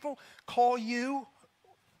some people call you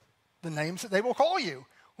the names that they will call you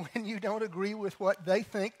when you don't agree with what they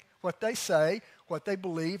think, what they say, what they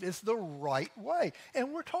believe is the right way.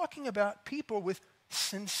 And we're talking about people with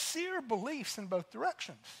sincere beliefs in both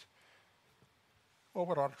directions. Well,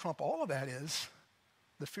 what ought to trump all of that is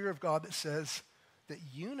the fear of God that says that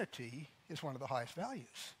unity is one of the highest values,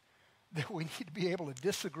 that we need to be able to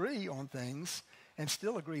disagree on things and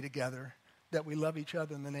still agree together that we love each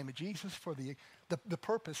other in the name of Jesus for the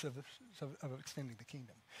purpose of extending the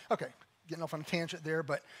kingdom. Okay, getting off on a tangent there,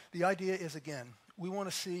 but the idea is, again, we want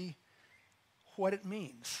to see what it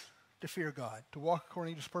means to fear God, to walk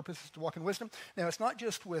according to his purposes, to walk in wisdom. Now, it's not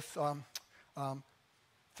just with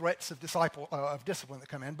threats of discipline that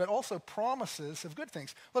come in, but also promises of good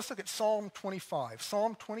things. Let's look at Psalm 25.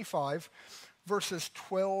 Psalm 25, verses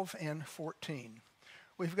 12 and 14.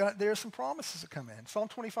 There are some promises that come in. Psalm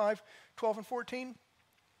 25, 12 and 14.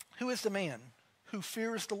 Who is the man who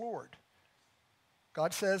fears the Lord?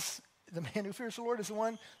 God says the man who fears the Lord is the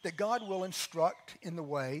one that God will instruct in the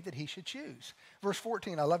way that he should choose. Verse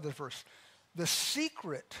 14, I love this verse. The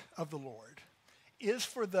secret of the Lord is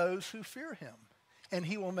for those who fear him, and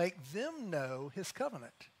he will make them know his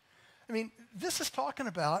covenant. I mean, this is talking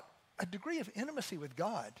about a degree of intimacy with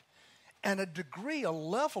God and a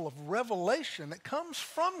level of revelation that comes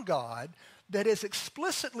from God that is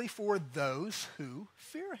explicitly for those who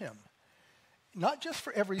fear him. Not just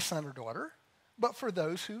for every son or daughter, but for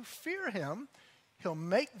those who fear him. He'll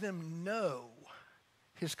make them know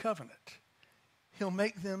his covenant. He'll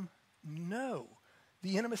make them know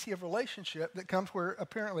the intimacy of relationship that comes where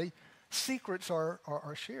apparently secrets are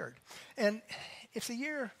shared. And it's a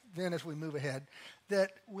year then, as we move ahead,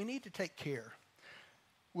 that we need to take care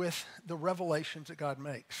with the revelations that God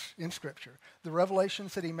makes in Scripture. The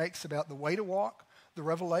revelations that he makes about the way to walk, the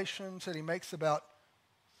revelations that he makes about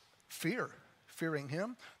fearing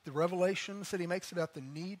him, the revelations that he makes about the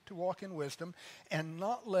need to walk in wisdom, and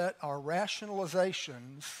not let our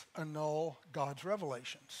rationalizations annul God's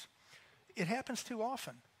revelations. It happens too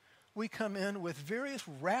often. We come in with various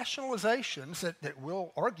rationalizations that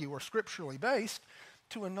we'll argue are scripturally based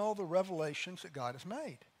to annul the revelations that God has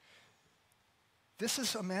made. This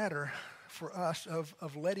is a matter for us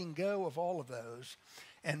of letting go of all of those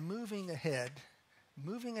and moving ahead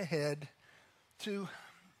to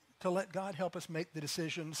let God help us make the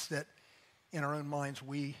decisions that in our own minds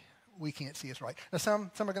we can't see as right. Now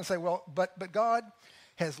some are going to say, well, but God,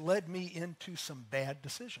 has led me into some bad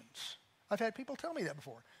decisions. I've had people tell me that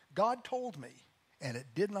before. God told me, and it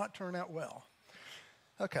did not turn out well.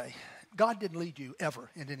 Okay, God didn't lead you ever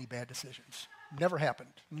into any bad decisions. Never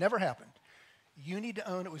happened. Never happened. You need to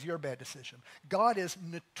own it was your bad decision. God is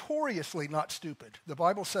notoriously not stupid. The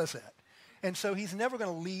Bible says that. And so he's never going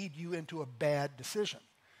to lead you into a bad decision.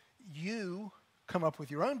 You come up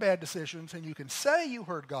with your own bad decisions, and you can say you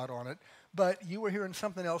heard God on it, but you were hearing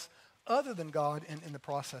something else other than God in the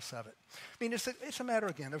process of it. I mean, it's a matter,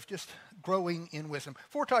 again, of just growing in wisdom.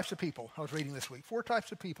 4 types of people I was reading this week. 4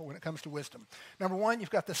 types of people when it comes to wisdom. Number 1, you've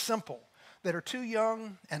got the simple that are too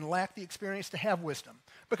young and lack the experience to have wisdom.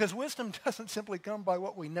 Because wisdom doesn't simply come by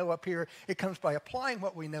what we know up here. It comes by applying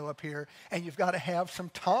what we know up here, and you've got to have some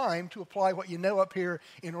time to apply what you know up here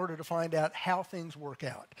in order to find out how things work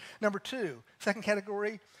out. Number 2, second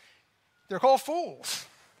category, they're called fools.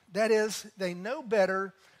 That is, they know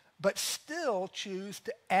better, but still choose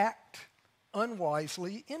to act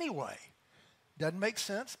unwisely anyway. Doesn't make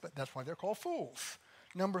sense, but that's why they're called fools.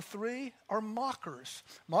 Number 3 are mockers.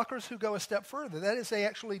 Mockers who go a step further. That is, they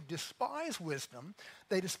actually despise wisdom.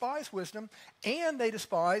 They despise wisdom, and they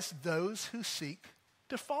despise those who seek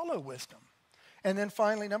to follow wisdom. And then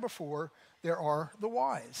finally, number 4, there are the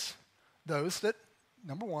wise. Those that,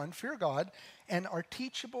 number 1, fear God and are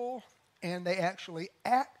teachable, and they actually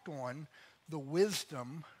act on the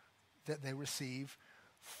wisdom that they receive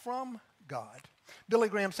from God. Billy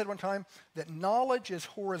Graham said one time that knowledge is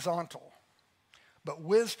horizontal, but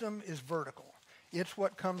wisdom is vertical. It's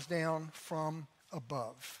what comes down from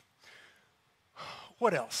above.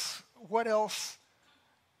 What else? What else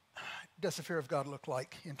does the fear of God look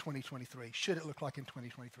like in 2023? Should it look like in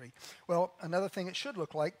 2023? Well, another thing it should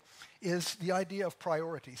look like is the idea of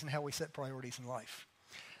priorities and how we set priorities in life.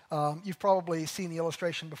 You've probably seen the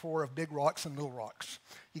illustration before of big rocks and little rocks.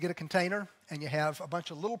 You get a container, and you have a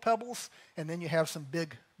bunch of little pebbles, and then you have some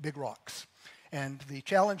big rocks. And the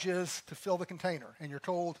challenge is to fill the container. And you're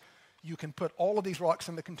told you can put all of these rocks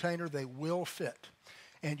in the container, they will fit.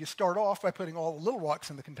 And you start off by putting all the little rocks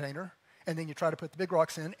in the container, and then you try to put the big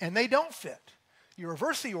rocks in, and they don't fit. You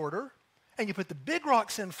reverse the order, and you put the big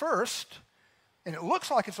rocks in first, and it looks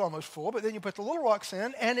like it's almost full, but then you put the little rocks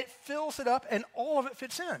in, and it fills it up, and all of it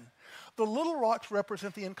fits in. The little rocks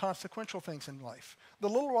represent the inconsequential things in life. The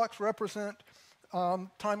little rocks represent time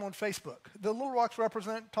on Facebook. The little rocks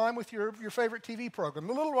represent time with your favorite TV program.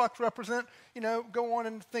 The little rocks represent, go on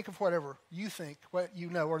and think of whatever you think, what you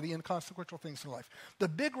know are the inconsequential things in life. The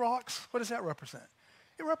big rocks, what does that represent?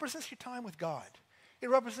 It represents your time with God. It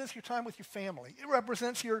represents your time with your family. It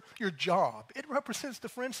represents your job. It represents the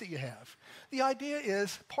friends that you have. The idea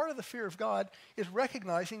is, part of the fear of God is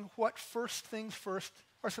recognizing what first things first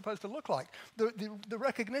are supposed to look like. The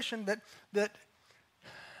recognition that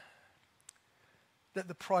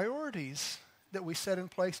the priorities that we set in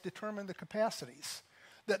place determine the capacities.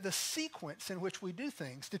 That the sequence in which we do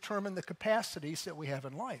things determine the capacities that we have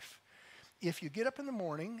in life. If you get up in the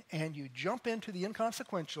morning and you jump into the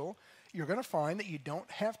inconsequential, you're going to find that you don't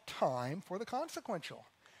have time for the consequential.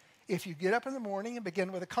 If you get up in the morning and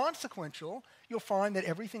begin with a consequential, you'll find that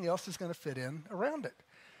everything else is going to fit in around it.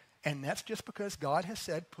 And that's just because God has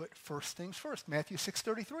said, put first things first. Matthew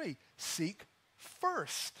 6:33, seek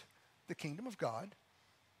first the kingdom of God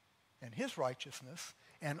and his righteousness,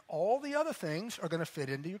 and all the other things are going to fit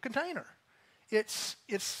into your container. It's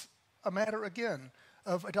a matter, again,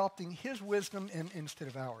 of adopting his wisdom instead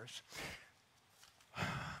of ours.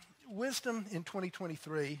 Wisdom in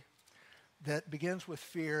 2023 that begins with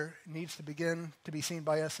fear needs to begin to be seen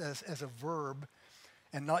by us as a verb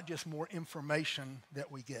and not just more information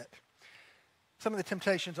that we get. Some of the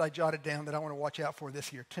temptations I jotted down that I want to watch out for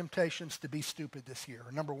this year. Temptations to be stupid this year.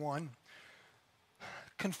 Number 1,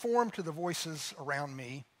 conform to the voices around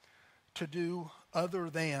me to do other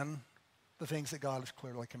than the things that God has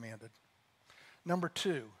clearly commanded. Number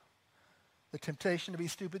 2, the temptation to be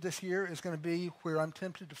stupid this year is going to be where I'm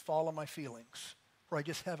tempted to follow my feelings, where I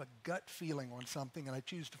just have a gut feeling on something and I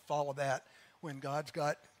choose to follow that when God's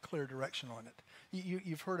got clear direction on it.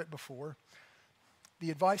 You've heard it before. The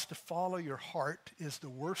advice to follow your heart is the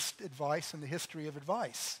worst advice in the history of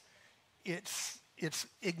advice. It's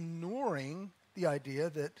ignoring the idea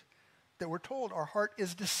that we're told our heart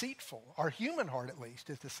is deceitful. Our human heart, at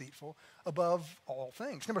least, is deceitful above all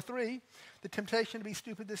things. Number 3, the temptation to be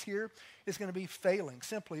stupid this year is going to be failing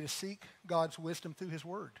simply to seek God's wisdom through his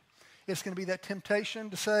word. It's going to be that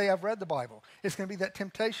temptation to say, I've read the Bible. It's going to be that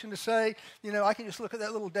temptation to say, I can just look at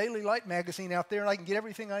that little Daily Light magazine out there and I can get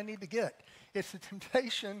everything I need to get. It's the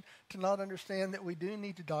temptation to not understand that we do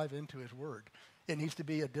need to dive into his word. It needs to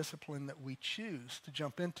be a discipline that we choose to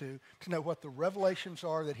jump into, to know what the revelations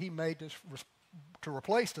are that he made to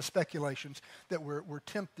replace the speculations that we're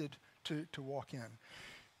tempted to walk in.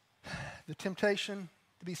 The temptation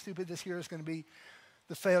to be stupid this year is going to be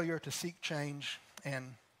the failure to seek change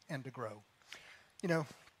and to grow. You know,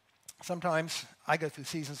 sometimes I go through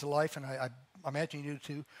seasons of life, and I imagine you do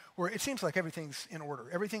too, where it seems like everything's in order.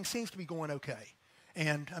 Everything seems to be going okay.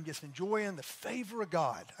 And I'm just enjoying the favor of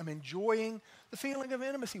God. I'm enjoying the feeling of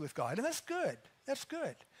intimacy with God. And that's good. That's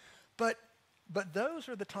good. But those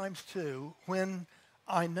are the times, too, when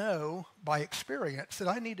I know by experience that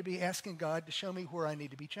I need to be asking God to show me where I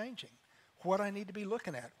need to be changing, what I need to be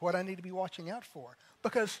looking at, what I need to be watching out for.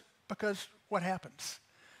 Because what happens?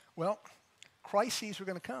 Well, crises are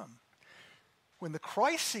going to come. When the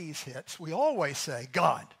crisis hits, we always say,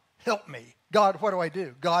 God, help me. God, what do I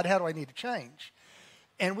do? God, how do I need to change?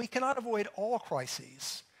 And we cannot avoid all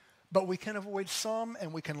crises, but we can avoid some,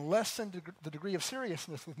 and we can lessen the degree of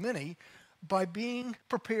seriousness with many by being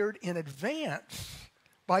prepared in advance,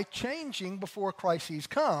 by changing before crises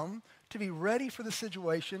come, to be ready for the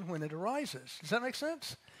situation when it arises. Does that make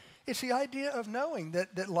sense? It's the idea of knowing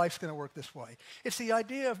that life's going to work this way. It's the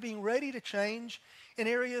idea of being ready to change in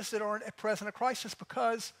areas that aren't at present a crisis,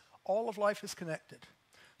 because all of life is connected.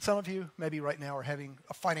 Some of you maybe right now are having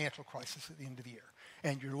a financial crisis at the end of the year.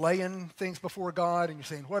 And you're laying things before God, and you're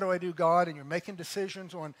saying, what do I do, God? And you're making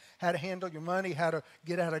decisions on how to handle your money, how to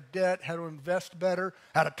get out of debt, how to invest better,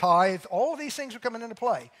 how to tithe. All of these things are coming into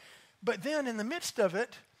play. But then in the midst of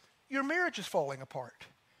it, your marriage is falling apart.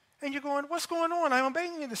 And you're going, what's going on? I'm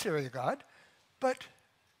obeying you in this area, God. But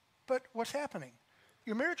what's happening?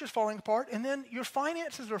 Your marriage is falling apart, and then your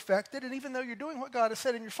finances are affected, and even though you're doing what God has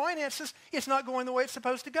said in your finances, it's not going the way it's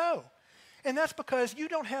supposed to go. And that's because you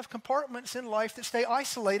don't have compartments in life that stay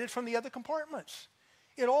isolated from the other compartments.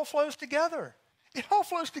 It all flows together. It all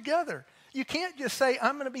flows together. You can't just say,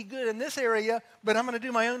 I'm going to be good in this area, but I'm going to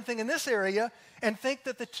do my own thing in this area, and think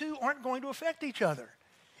that the two aren't going to affect each other.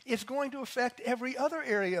 It's going to affect every other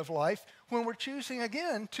area of life when we're choosing,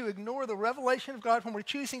 again, to ignore the revelation of God, when we're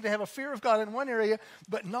choosing to have a fear of God in one area,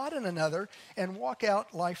 but not in another, and walk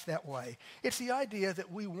out life that way. It's the idea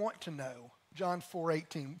that we want to know. 1 John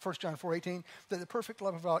 4:18, that the perfect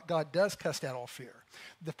love of God does cast out all fear.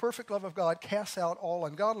 The perfect love of God casts out all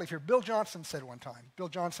ungodly fear. Bill Johnson said one time, Bill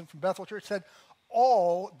Johnson from Bethel Church said,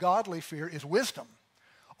 all godly fear is wisdom.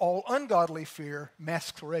 All ungodly fear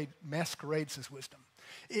masquerades as wisdom.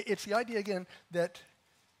 It's the idea, again, that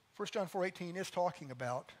 1 John 4:18 is talking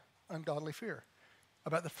about ungodly fear,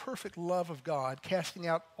 about the perfect love of God casting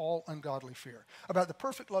out all ungodly fear, about the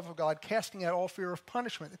perfect love of God casting out all fear of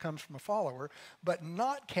punishment that comes from a follower, but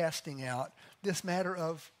not casting out this matter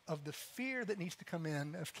of the fear that needs to come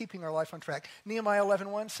in, of keeping our life on track. Nehemiah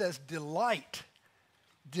 11:1 says, delight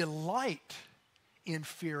in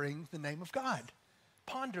fearing the name of God.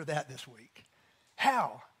 Ponder that this week.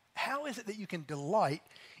 How? How is it that you can delight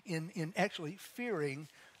in actually fearing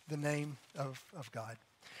the name of God?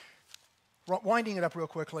 Winding it up real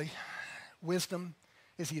quickly, wisdom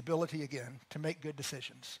is the ability, again, to make good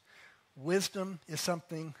decisions. Wisdom is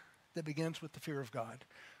something that begins with the fear of God.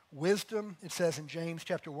 Wisdom, it says in James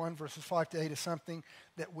chapter 1, verses 5 to 8, is something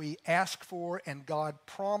that we ask for, and God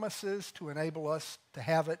promises to enable us to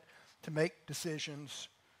have it, to make decisions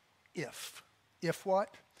if. If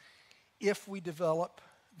what? If we develop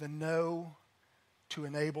the know to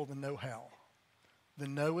enable the know-how. The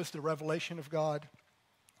know is the revelation of God.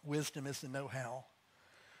 Wisdom is the know-how.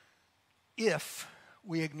 If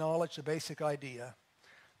we acknowledge the basic idea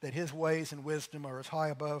that his ways and wisdom are as high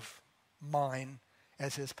above mine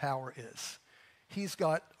as his power is. He's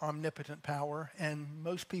got omnipotent power, and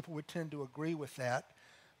most people would tend to agree with that,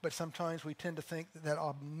 but sometimes we tend to think that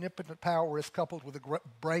omnipotent power is coupled with a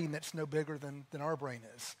brain that's no bigger than our brain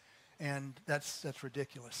is. And that's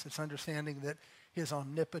ridiculous. It's understanding that his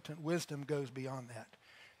omnipotent wisdom goes beyond that.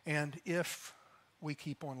 And if we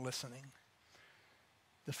keep on listening,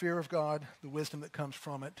 the fear of God, the wisdom that comes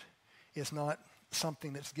from it, is not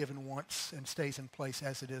something that's given once and stays in place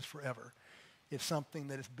as it is forever. It's something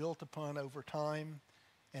that is built upon over time,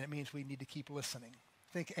 and it means we need to keep listening.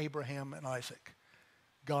 Think Abraham and Isaac.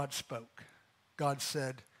 God spoke. God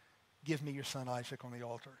said, give me your son Isaac on the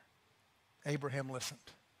altar. Abraham listened.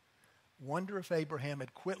 Wonder if Abraham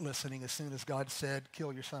had quit listening as soon as God said,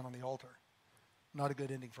 kill your son on the altar. Not a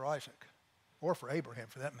good ending for Isaac, or for Abraham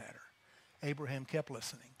for that matter. Abraham kept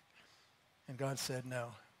listening. And God said, no,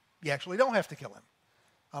 you actually don't have to kill him.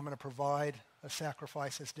 I'm going to provide a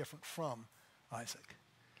sacrifice that's different from Isaac.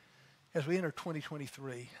 As we enter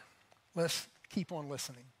 2023, let's keep on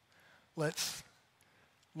listening. Let's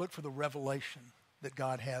Look for the revelation that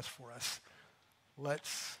God has for us.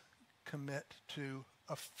 Let's commit to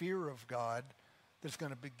a fear of God that's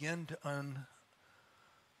going to begin to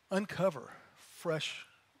uncover fresh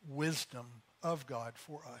wisdom of God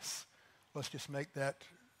for us. Let's just make that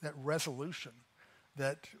resolution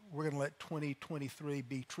that we're going to let 2023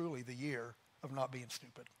 be truly the year of not being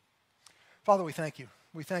stupid. Father, we thank you.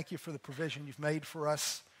 We thank you for the provision you've made for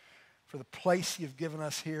us, for the place you've given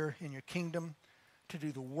us here in your kingdom to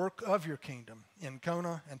do the work of your kingdom in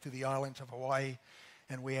Kona and through the islands of Hawaii.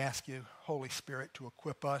 And we ask you, Holy Spirit, to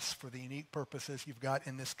equip us for the unique purposes you've got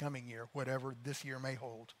in this coming year, whatever this year may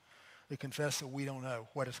hold. We confess that we don't know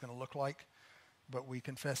what it's going to look like, but we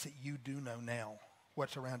confess that you do know now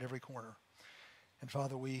what's around every corner. And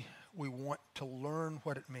Father, we want to learn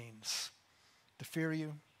what it means to fear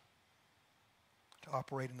you, to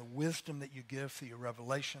operate in the wisdom that you give through your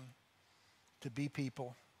revelation, to be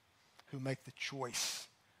people who make the choice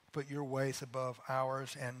to put your ways above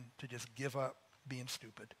ours and to just give up being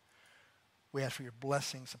stupid. We ask for your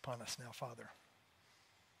blessings upon us now, Father.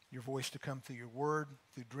 Your voice to come through your word,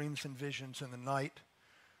 through dreams and visions in the night,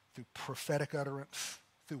 through prophetic utterance,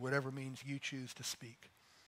 through whatever means you choose to speak.